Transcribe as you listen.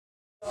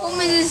Oh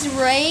my, this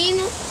rain?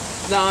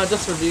 Nah,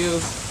 just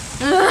reviews.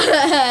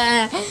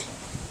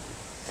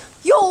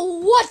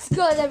 Yo, what's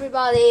good,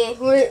 everybody?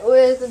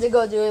 We're gonna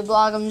go do a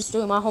vlog. I'm just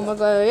doing my homework.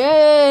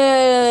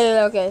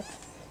 Yay! Okay.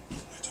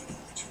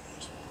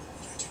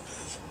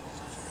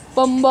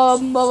 Bum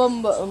bum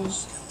bum bum.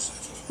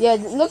 Yeah,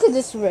 look at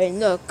this rain.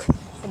 Look.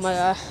 Oh my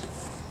god.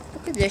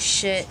 Look at this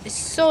shit. It's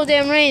so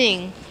damn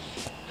raining.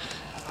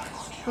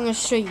 I'm gonna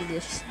show you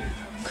this.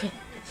 Okay.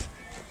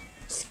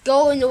 Let's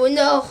go in the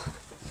window.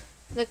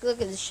 Look at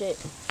this shit.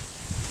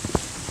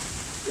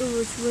 It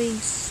was raining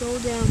so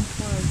damn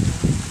hard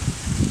now.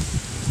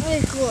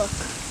 Like, look.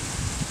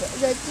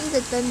 I think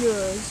the thunder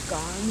is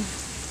gone.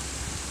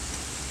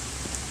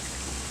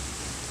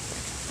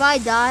 If I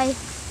die,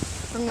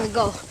 I'm gonna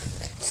go.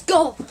 Let's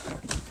go!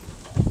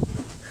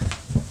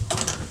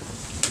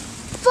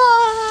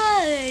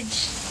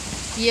 Fudge!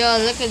 Yo,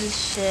 look at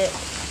this shit.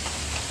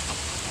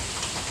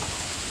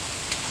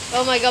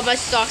 Oh my god, my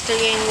socks are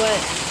getting wet.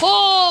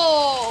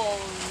 Oh!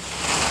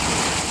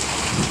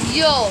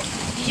 Yo,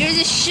 you hear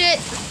this shit?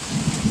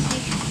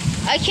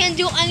 I can't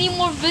do any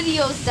more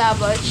videos that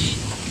much.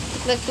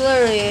 Like,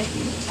 literally.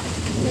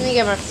 Let me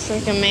get my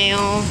freaking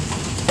mail.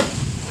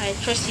 My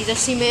trusty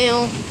dusty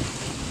mail.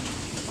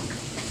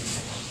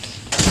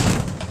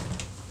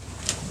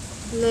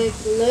 Like,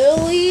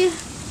 literally,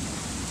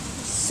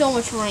 so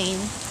much rain.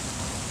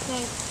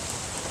 Like,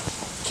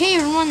 can't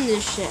even run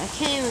this shit. I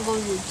can't even go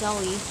to the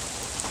deli.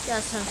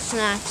 Got some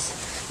snacks.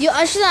 Yo,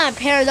 I should have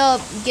paired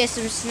up, get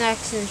some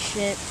snacks and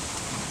shit.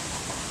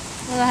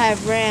 Well, I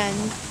have ran.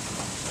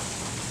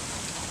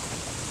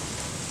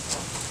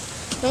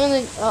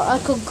 I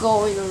could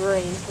go in the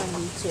rain if I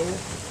need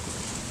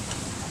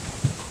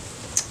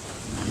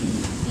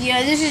to.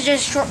 Yeah, this is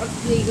just short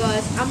update,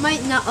 guys. I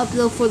might not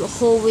upload for the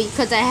whole week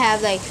because I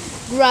have like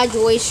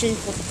graduation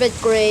for 5th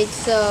grade.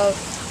 So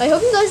I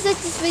hope you guys like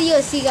this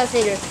video. See you guys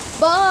later.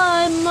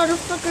 Bye,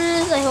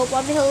 motherfuckers. I hope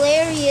I'm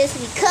hilarious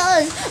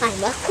because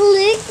I'm a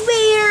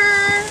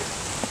clickbaiter.